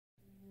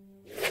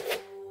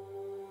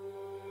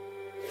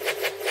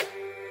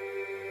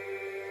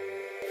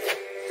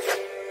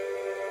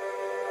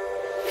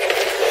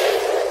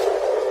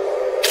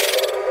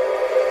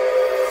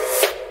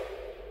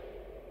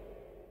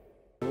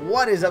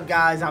What is up,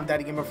 guys? I'm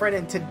DaddyGamerFred,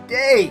 and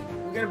today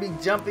we're going to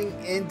be jumping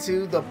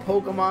into the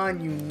Pokemon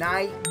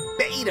Unite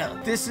beta.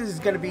 This is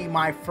going to be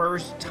my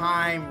first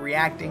time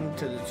reacting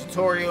to the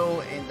tutorial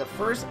and the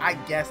first, I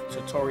guess,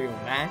 tutorial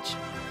match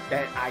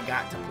that I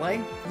got to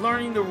play.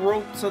 Learning the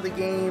ropes of the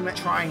game,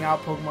 trying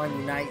out Pokemon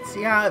Unite,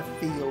 see how it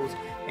feels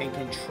and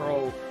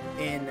control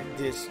in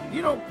this,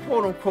 you know,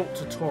 quote-unquote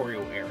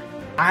tutorial area.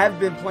 I have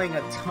been playing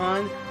a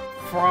ton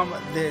from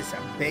this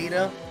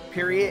beta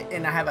period,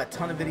 and I have a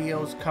ton of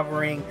videos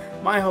covering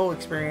my whole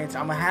experience.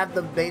 I'm gonna have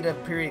the beta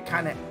period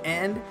kind of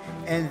end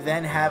and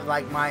then have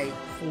like my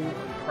full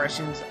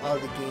impressions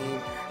of the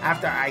game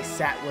after I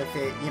sat with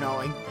it, you know,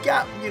 and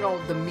got, you know,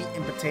 the meat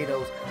and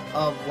potatoes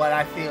of what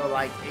I feel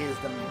like is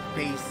the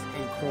base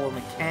and core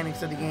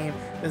mechanics of the game.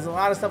 There's a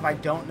lot of stuff I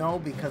don't know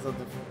because of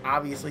the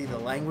obviously the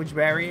language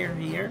barrier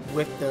here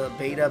with the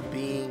beta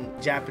being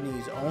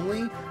Japanese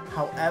only.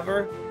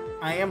 However,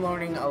 I am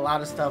learning a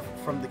lot of stuff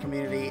from the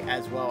community,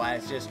 as well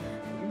as just,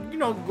 you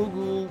know,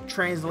 Google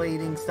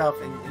translating stuff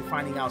and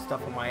finding out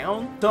stuff on my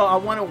own. So I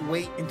want to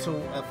wait until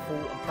a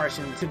full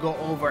impression to go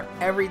over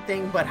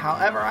everything. But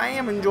however, I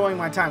am enjoying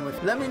my time with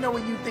it. Let me know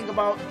what you think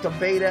about the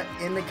beta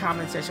in the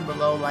comment section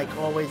below. Like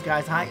always,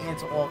 guys, I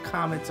answer all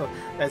comments, so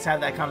let's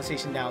have that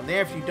conversation down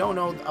there. If you don't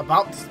know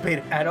about this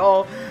beta at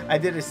all, I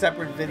did a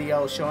separate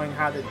video showing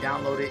how to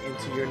download it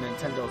into your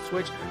Nintendo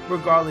Switch.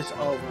 Regardless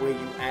of where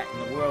you at in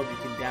the world, you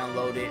can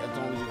download it as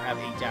long as you have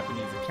a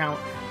Japanese account.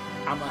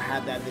 I'm gonna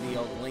have that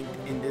video linked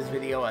in this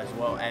video as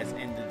well as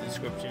in the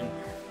description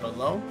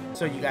below,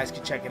 so you guys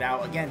can check it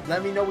out. Again,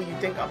 let me know what you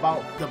think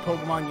about the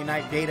Pokemon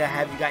Unite beta.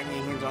 Have you gotten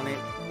your hands on it?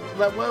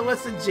 Well,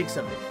 what's the jigs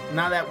of it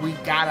now that we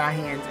got our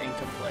hands and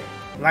can play?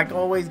 Like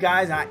always,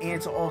 guys, I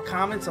answer all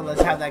comments, so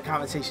let's have that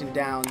conversation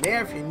down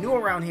there. If you're new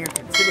around here,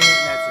 consider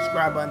hitting that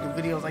subscribe button.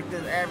 Do videos like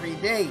this every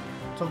day.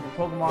 Talking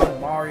Pokemon,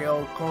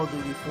 Mario, Call of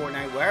Duty,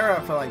 Fortnite, wherever I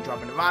feel like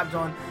dropping the vibes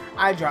on,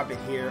 I drop it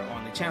here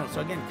on the channel.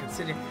 So again,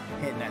 consider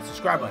hitting that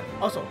subscribe button.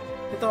 Also,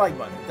 hit the like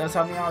button. It does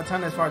help me out a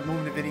ton as far as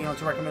moving the video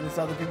to recommend this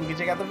to other people can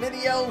check out the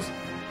videos.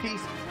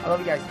 Peace. I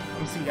love you guys.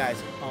 I'll see you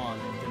guys on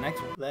the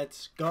next one.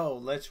 Let's go.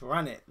 Let's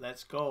run it.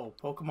 Let's go.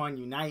 Pokemon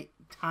Unite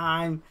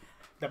time.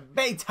 The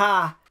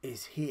beta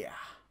is here.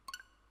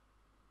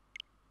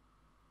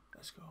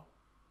 Let's go.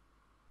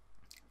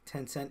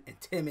 Tencent and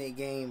Timmy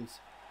Games.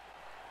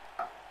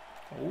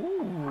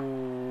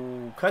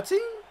 Ooh, cutscene?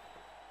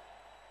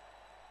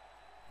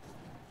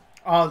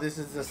 Oh, this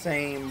is the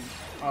same.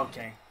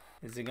 Okay.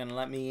 Is it gonna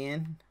let me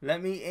in?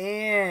 Let me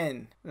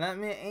in. Let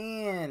me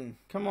in.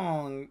 Come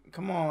on.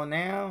 Come on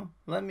now.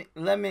 Let me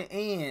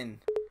in.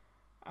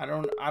 I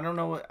don't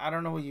know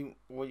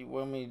what you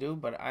want me to do,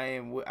 but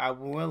I'm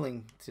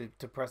willing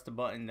to press the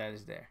button that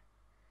is there.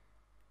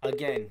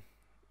 Again.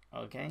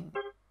 Okay.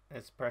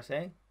 Let's press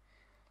A.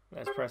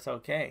 Let's press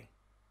OK.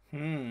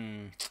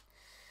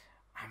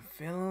 I'm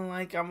feeling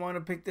like I want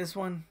to pick this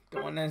one,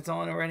 the one that's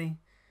on already.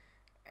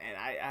 And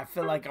I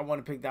feel like I want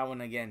to pick that one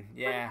again.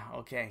 Yeah,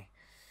 okay.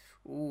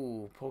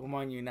 Ooh,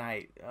 Pokemon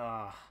Unite.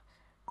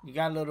 You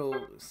got little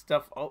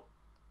stuff. Oh,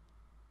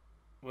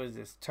 what is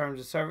this?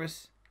 Terms of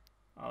service?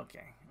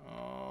 Okay.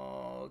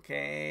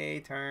 Okay,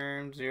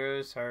 terms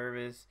of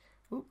service.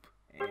 Oop.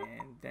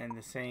 And then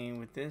the same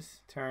with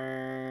this.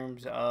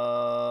 Terms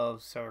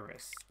of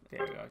service. There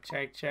we go.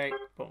 Check, check.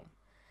 Boom.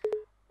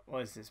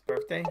 What is this?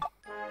 Birthday?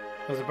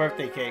 It was a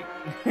birthday cake.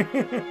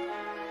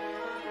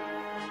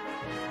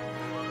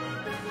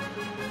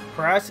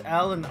 Press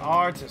L and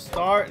R to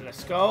start.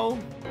 Let's go.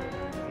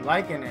 I'm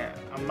liking it.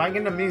 I'm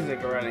liking the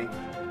music already.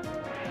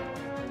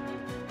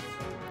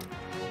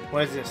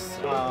 What is this?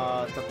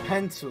 The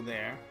pencil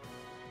there.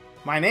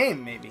 My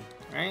name, maybe.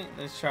 Right?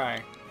 Let's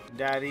try.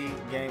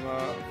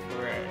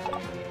 DaddyGamerFred.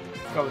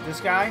 Let's go with this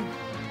guy.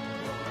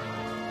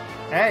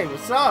 Hey,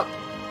 what's up?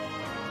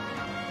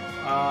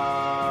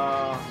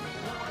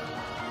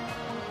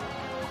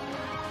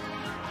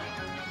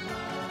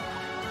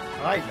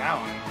 I like that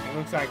one. It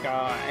looks like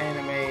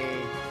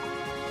anime.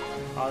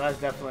 Oh, that's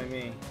definitely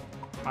me.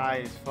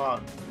 High as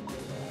fuck.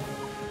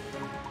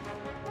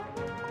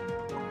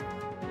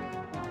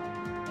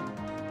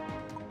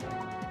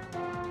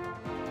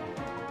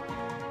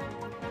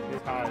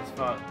 It's high as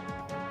fuck.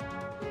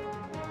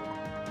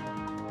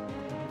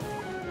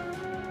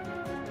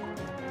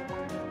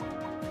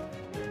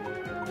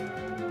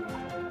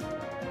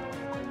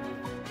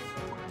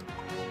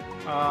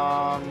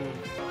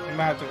 You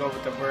might have to go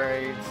with the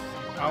braids.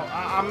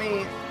 I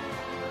mean,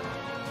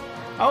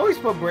 I always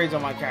put braids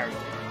on my character.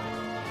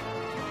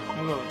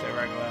 I'll go with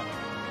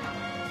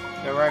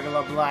the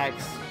regular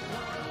blacks.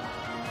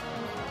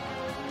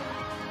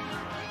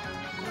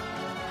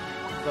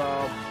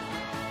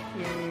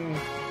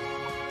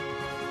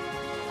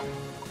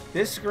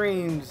 This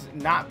screams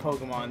not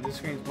Pokemon. This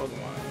screams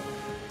Pokemon.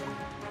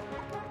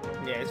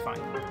 Yeah, it's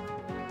fine.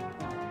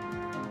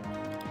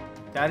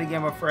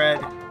 DaddyGamerFred.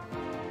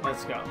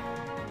 Let's go.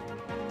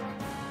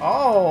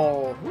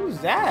 Oh, who's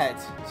that?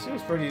 She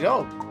was pretty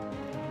dope.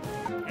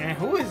 And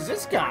who is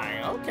this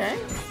guy? Okay.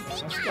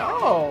 Let's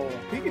go.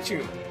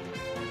 Pikachu.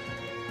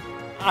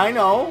 I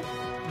know.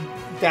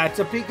 That's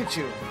a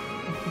Pikachu.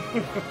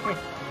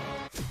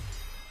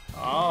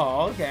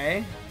 Oh,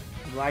 okay.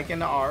 I'm liking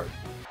the art.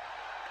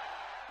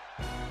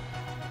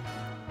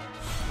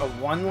 A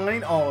one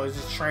lane? Oh, is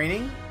this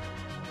training?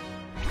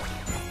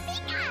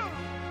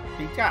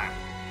 Pika.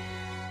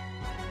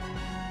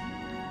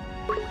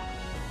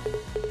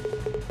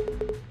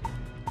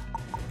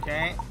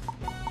 Okay.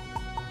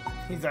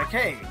 He's like,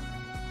 hey,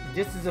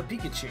 this is a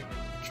Pikachu.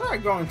 Try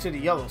going to the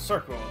yellow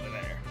circle over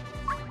there.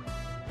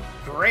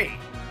 Great.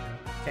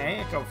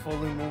 Okay, I can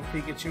fully move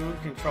Pikachu,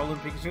 controlling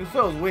Pikachu. It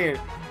feels weird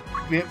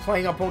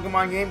playing a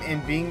Pokemon game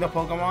and being the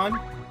Pokemon.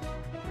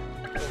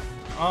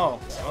 Oh,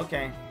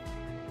 okay.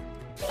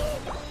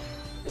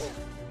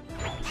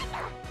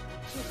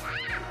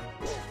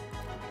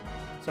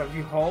 So if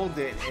you hold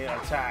it, it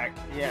attack.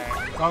 Yeah,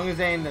 as long as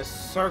they're in the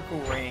circle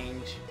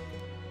range,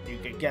 you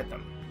can get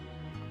them.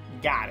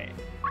 Got it.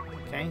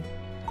 Okay.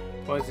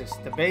 What is this?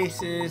 The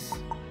bases.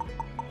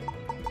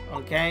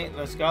 Okay,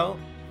 let's go.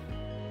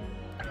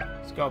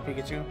 Let's go,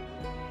 Pikachu.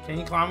 Can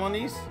you climb on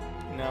these?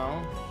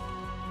 No.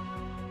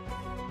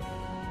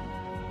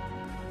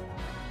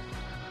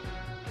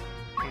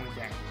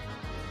 Okay.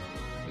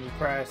 You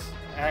press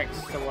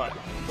X to what?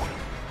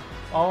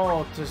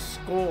 Oh, to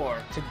score,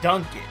 to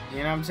dunk it.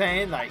 You know what I'm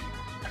saying? Like,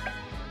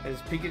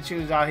 there's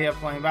Pikachu's out here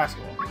playing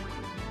basketball.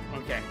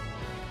 Okay.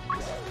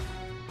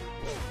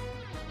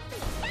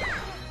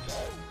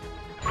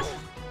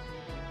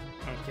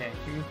 Okay,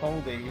 if you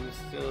hold it, you would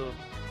still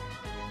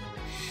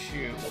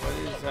shoot. What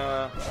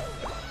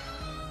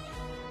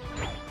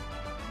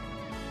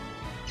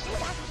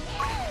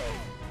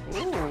is,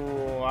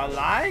 Ooh, I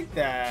like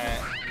that.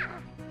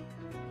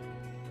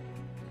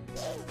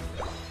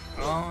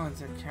 Oh,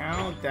 it's a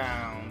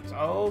countdowns.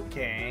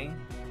 Okay.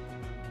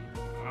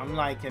 I'm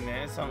liking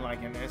this. I'm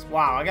liking this.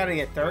 Wow, I gotta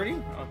get 30?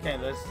 Okay,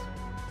 let's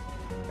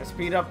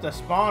speed up the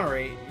spawn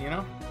rate, you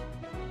know?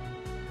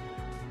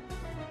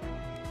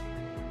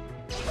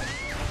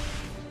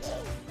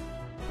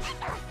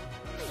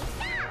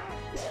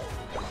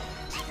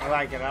 I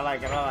like it, I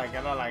like it, I like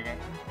it, I like it.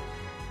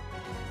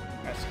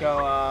 Let's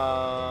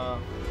go,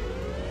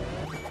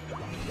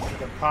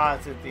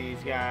 deposit these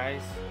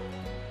guys.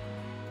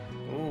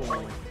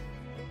 Ooh.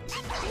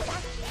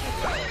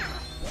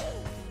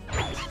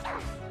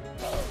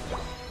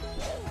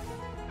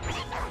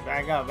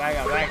 Back up, back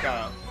up, back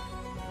up.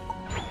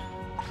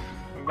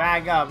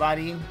 Back up,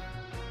 buddy.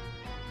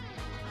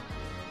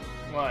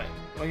 What?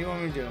 What do you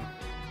want me to do?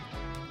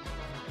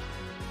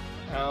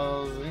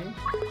 LZ?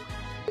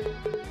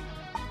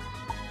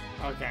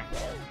 Okay.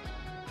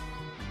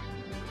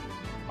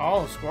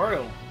 Oh,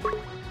 Squirtle.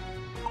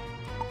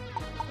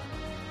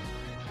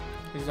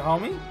 He's a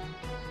homie?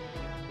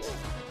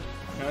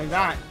 No, he's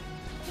not.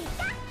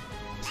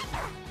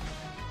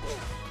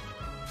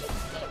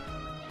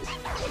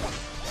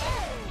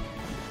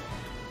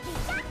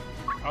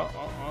 Oh.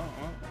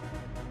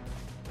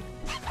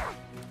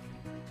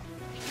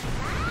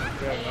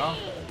 There we go.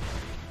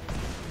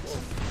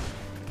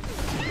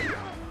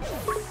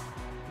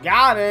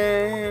 Got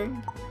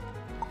him!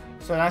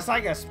 So that's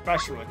like a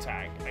special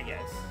attack, I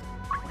guess.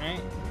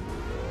 Right?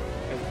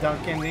 Let's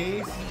dunk in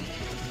these.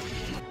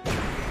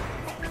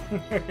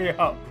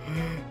 Yo,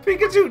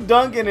 Pikachu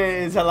dunking it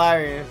is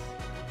hilarious.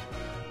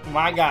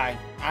 My guy.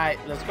 Alright,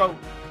 let's go.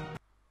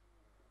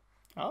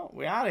 Oh,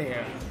 we're out of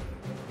here.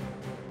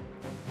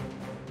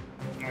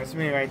 That's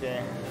me right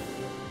there.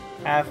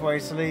 Halfway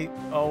asleep,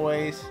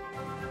 always.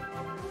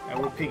 And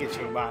with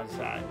Pikachu by the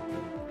side.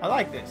 I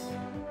like this.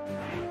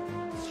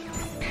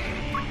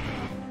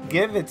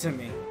 Give it to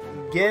me.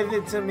 Give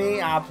it to me.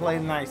 I'll play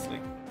nicely.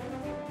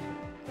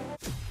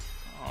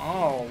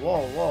 Oh,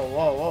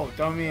 whoa.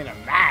 Throw me in a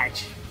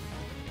match.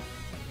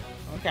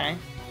 Okay.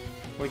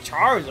 With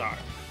Charizard.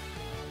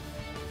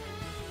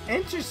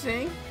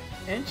 Interesting.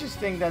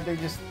 Interesting that they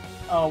just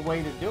a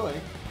way to do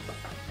it.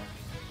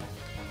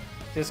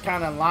 Just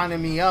kind of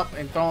lining me up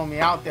and throwing me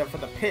out there for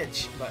the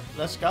pitch. But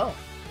let's go.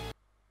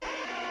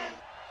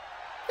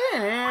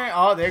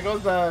 Oh, there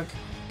goes the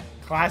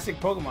classic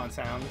Pokemon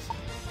sounds.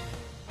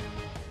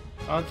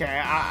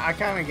 Okay, I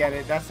kind of get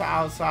it. That's the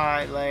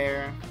outside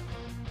layer.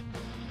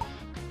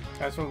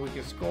 That's where we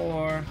can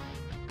score.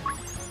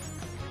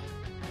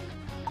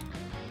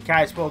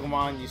 Catch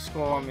Pokemon, you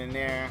score them in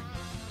there.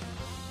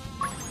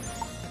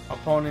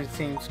 Opponent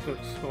teams could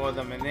score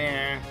them in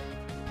there.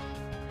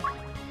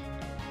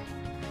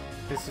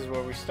 This is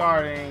where we're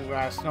starting. We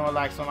have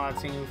Snorlax on our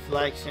team,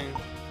 Flexion.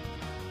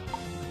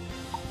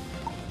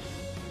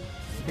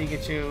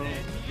 Pikachu.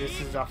 This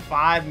is a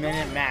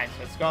 5-minute match.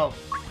 Let's go.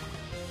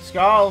 Let's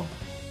go.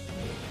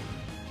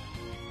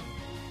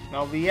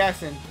 No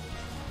BSing.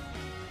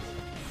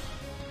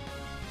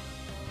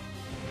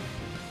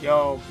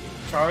 Yo,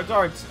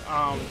 Charizard's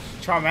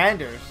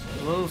Charmander's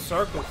little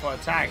circle for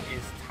attack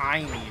is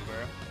tiny,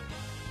 bro.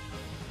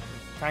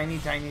 Tiny.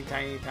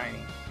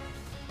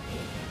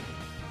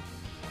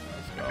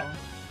 Let's go.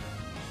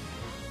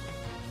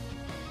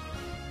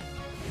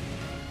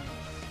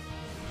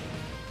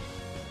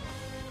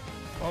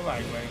 Go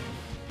right way.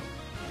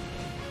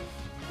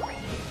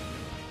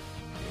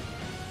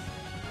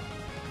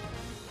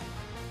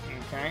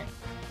 Okay.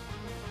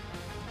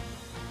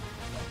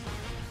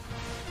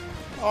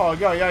 Oh,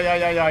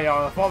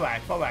 yo. Fall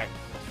back.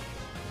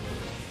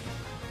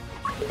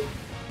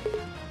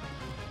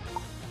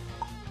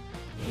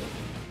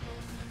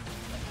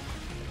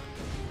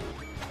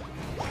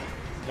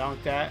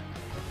 Dunk that.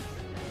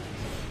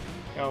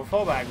 Yo,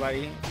 fall back,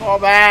 buddy. Fall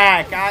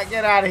back.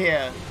 Get out of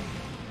here.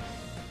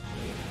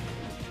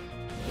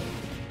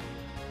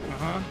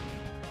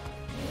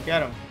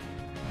 Get him.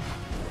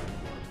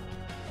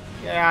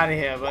 Get out of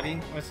here, buddy.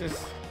 What's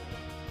this?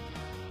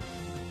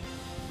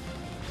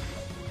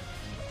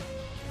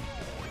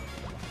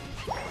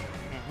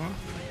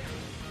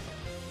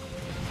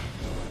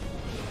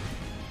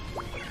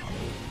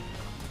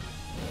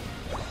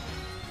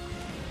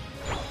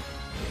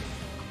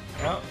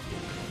 Yep.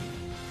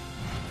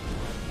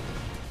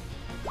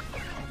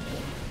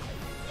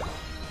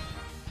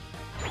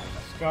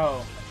 Let's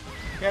go.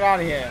 Get out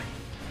of here.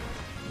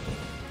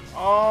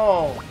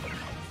 Oh.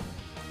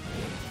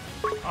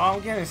 Oh,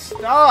 I'm getting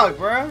stuck,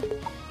 bro.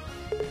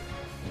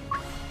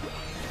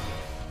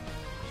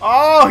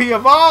 Oh, he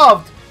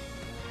evolved.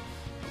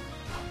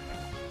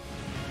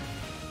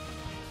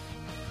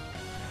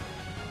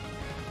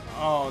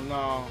 Oh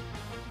no.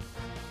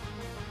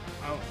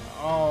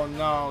 Oh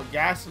no.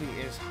 Ghastly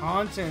is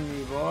haunting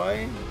me,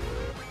 boy.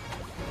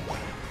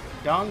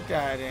 Dunk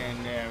that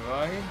in there,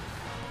 boy.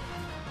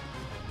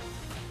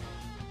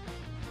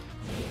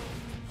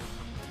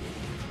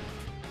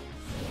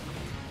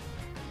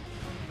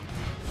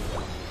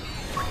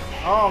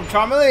 Oh, I'm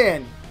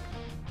Charmeleon.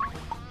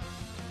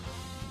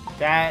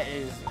 That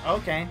is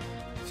okay.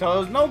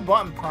 So there's no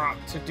button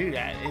prompt to do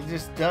that. It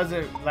just does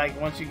it like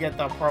once you get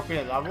the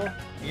appropriate level.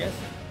 Yes.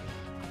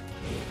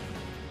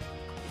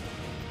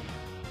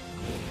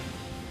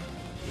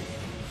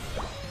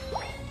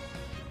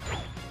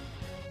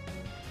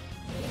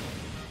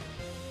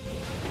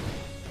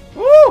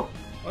 Woo!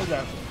 What's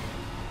that?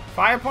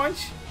 Fire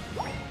punch?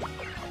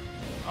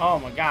 Oh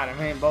my god, I'm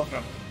hitting both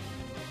of them.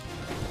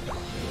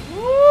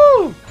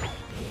 Woo!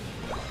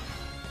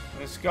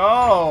 Let's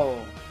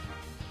go.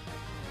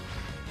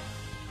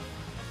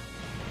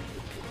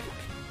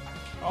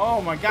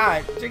 Oh my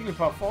god,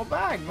 Jigglypuff, fall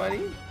back,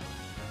 buddy.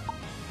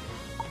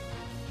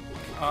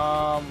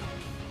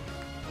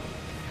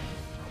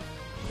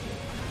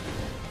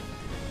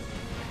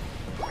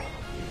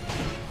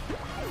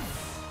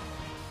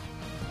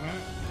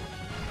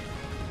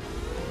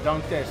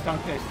 Dunk this,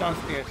 dunk this,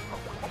 dunk this.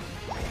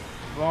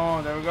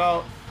 Boom, there we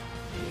go.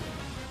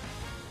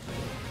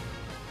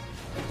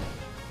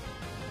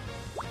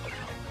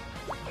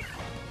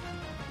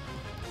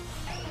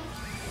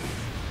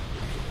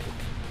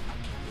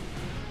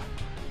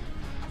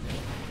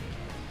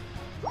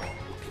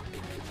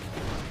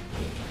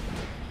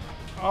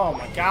 Oh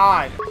my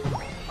god.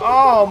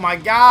 Oh my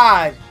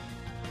god.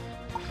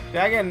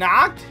 Did I get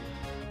knocked?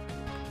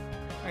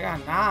 I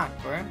got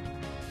knocked, bro.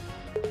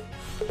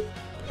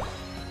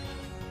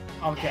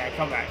 Okay,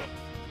 come back.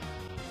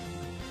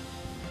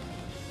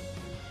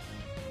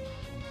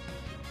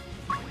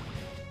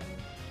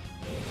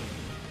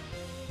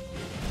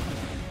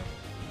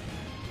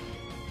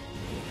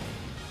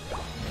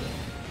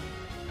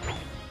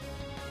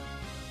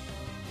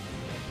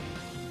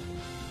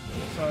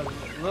 So,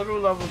 little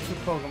level 2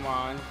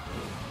 Pokemon.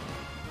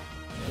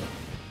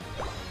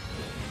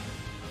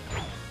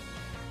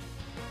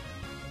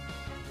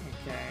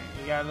 Okay,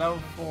 you got level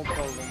 4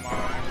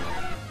 Pokemon.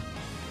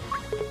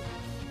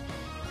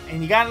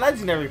 And you got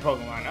legendary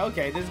Pokemon.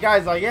 Okay, this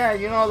guy's like, yeah,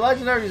 you know,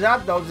 legendary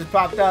Zapdos just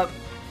popped up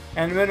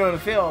in the middle of the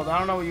field. I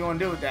don't know what you want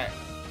to do with that.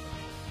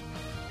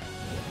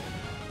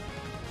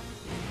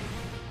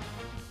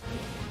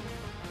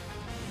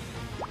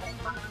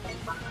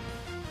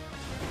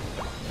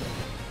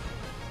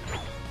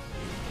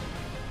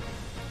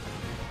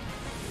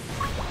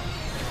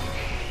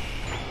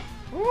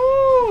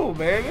 Woo,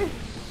 baby.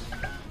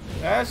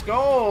 Let's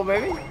go,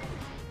 baby.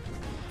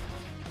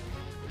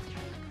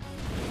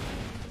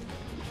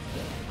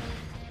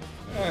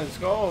 Let's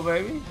go,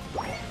 baby.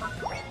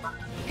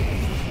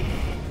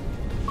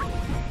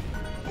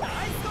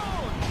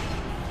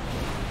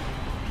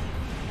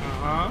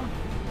 Uh-huh.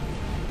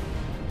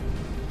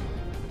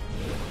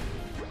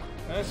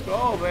 Let's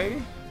go,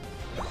 baby.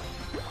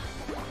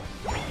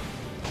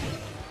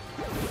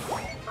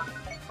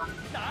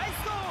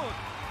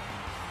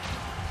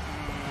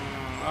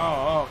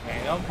 Oh,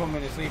 okay. Don't put me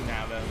to sleep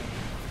now, baby.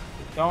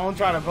 Don't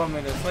try to put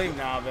me to sleep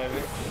now,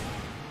 baby.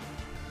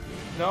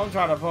 Don't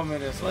try to put me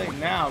to sleep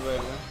now,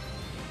 baby.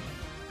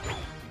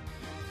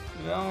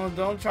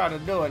 Don't try to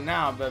do it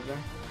now, baby.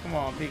 Come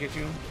on,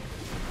 Pikachu.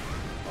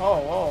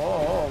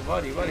 Oh,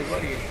 buddy.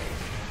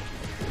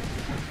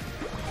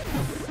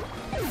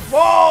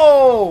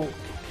 Whoa!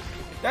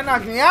 That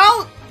knocked me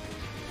out?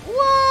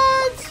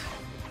 What?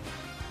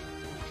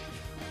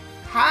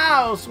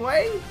 How,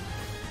 Sway?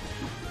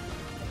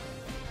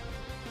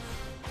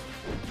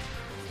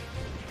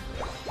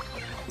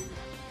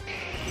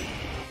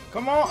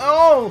 Come on.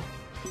 Oh!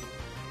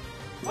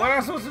 What am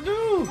I supposed to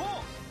do?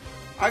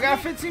 I got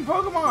 15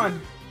 Pokemon.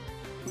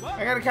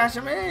 I gotta catch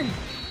them in.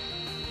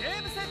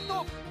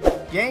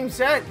 Game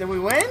set. Did we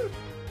win?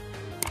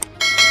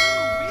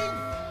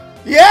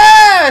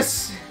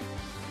 Yes!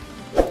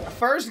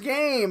 First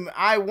game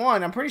I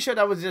won. I'm pretty sure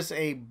that was just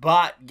a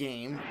bot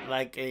game,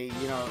 like a,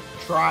 you know,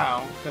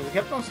 trial, because it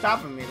kept on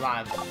stopping me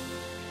live.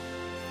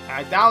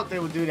 I doubt they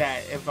would do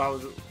that if I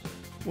was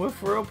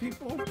with real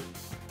people.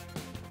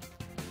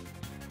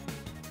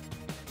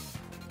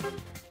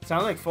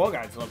 Sounds like Fall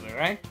Guys a little bit,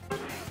 right?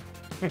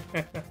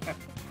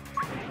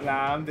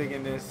 Nah, I'm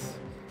digging this.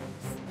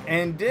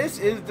 And this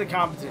is the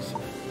competition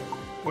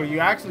where you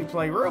actually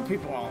play real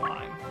people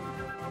online.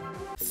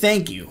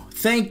 Thank you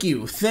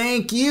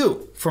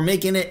for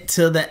making it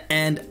to the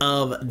end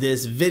of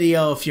this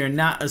video. If you're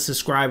not a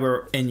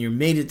subscriber and you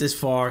made it this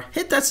far,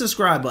 hit that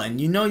subscribe button.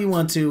 You know you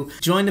want to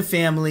join the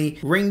family,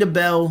 ring the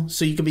bell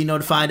so you can be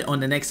notified on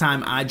the next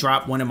time I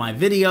drop one of my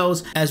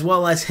videos, as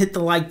well as hit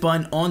the like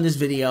button on this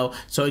video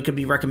so it could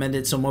be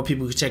recommended so more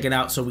people can check it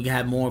out, so we can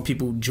have more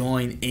people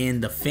join in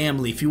the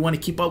family. If you want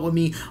to keep up with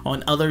me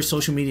on other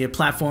social media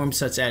platforms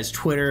such as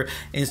Twitter,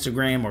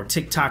 Instagram, or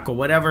TikTok or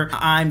whatever,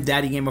 I'm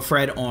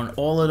DaddyGamerFred on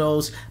all of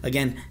those.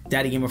 Again,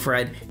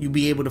 DaddyGamerFred. You'll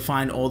be able to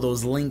find all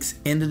those links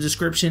in the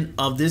description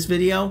of this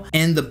video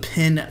and the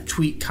pinned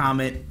tweet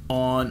comment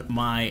on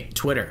my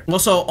Twitter.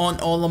 Also, on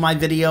all of my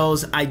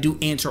videos, I do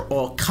answer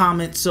all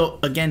comments. So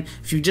again,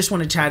 if you just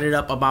want to chat it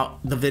up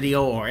about the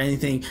video or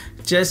anything,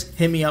 just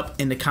hit me up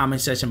in the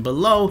comment section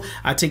below.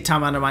 I take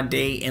time out of my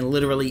day and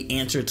literally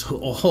answer to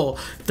all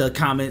the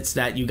comments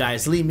that you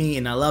guys leave me,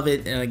 and I love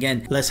it. And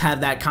again, let's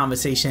have that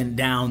conversation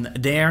down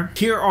there.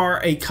 Here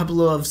are a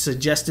couple of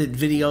suggested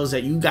videos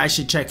that you guys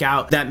should check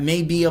out that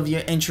may be of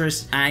your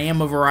interest. I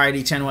am a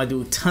variety channel. I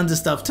do tons of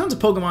stuff, tons of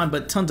Pokemon,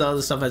 but tons of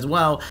other stuff as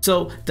well.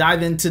 So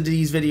dive into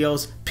these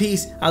videos.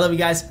 Peace. I love you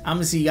guys. I'm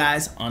gonna see you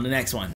guys on the next one.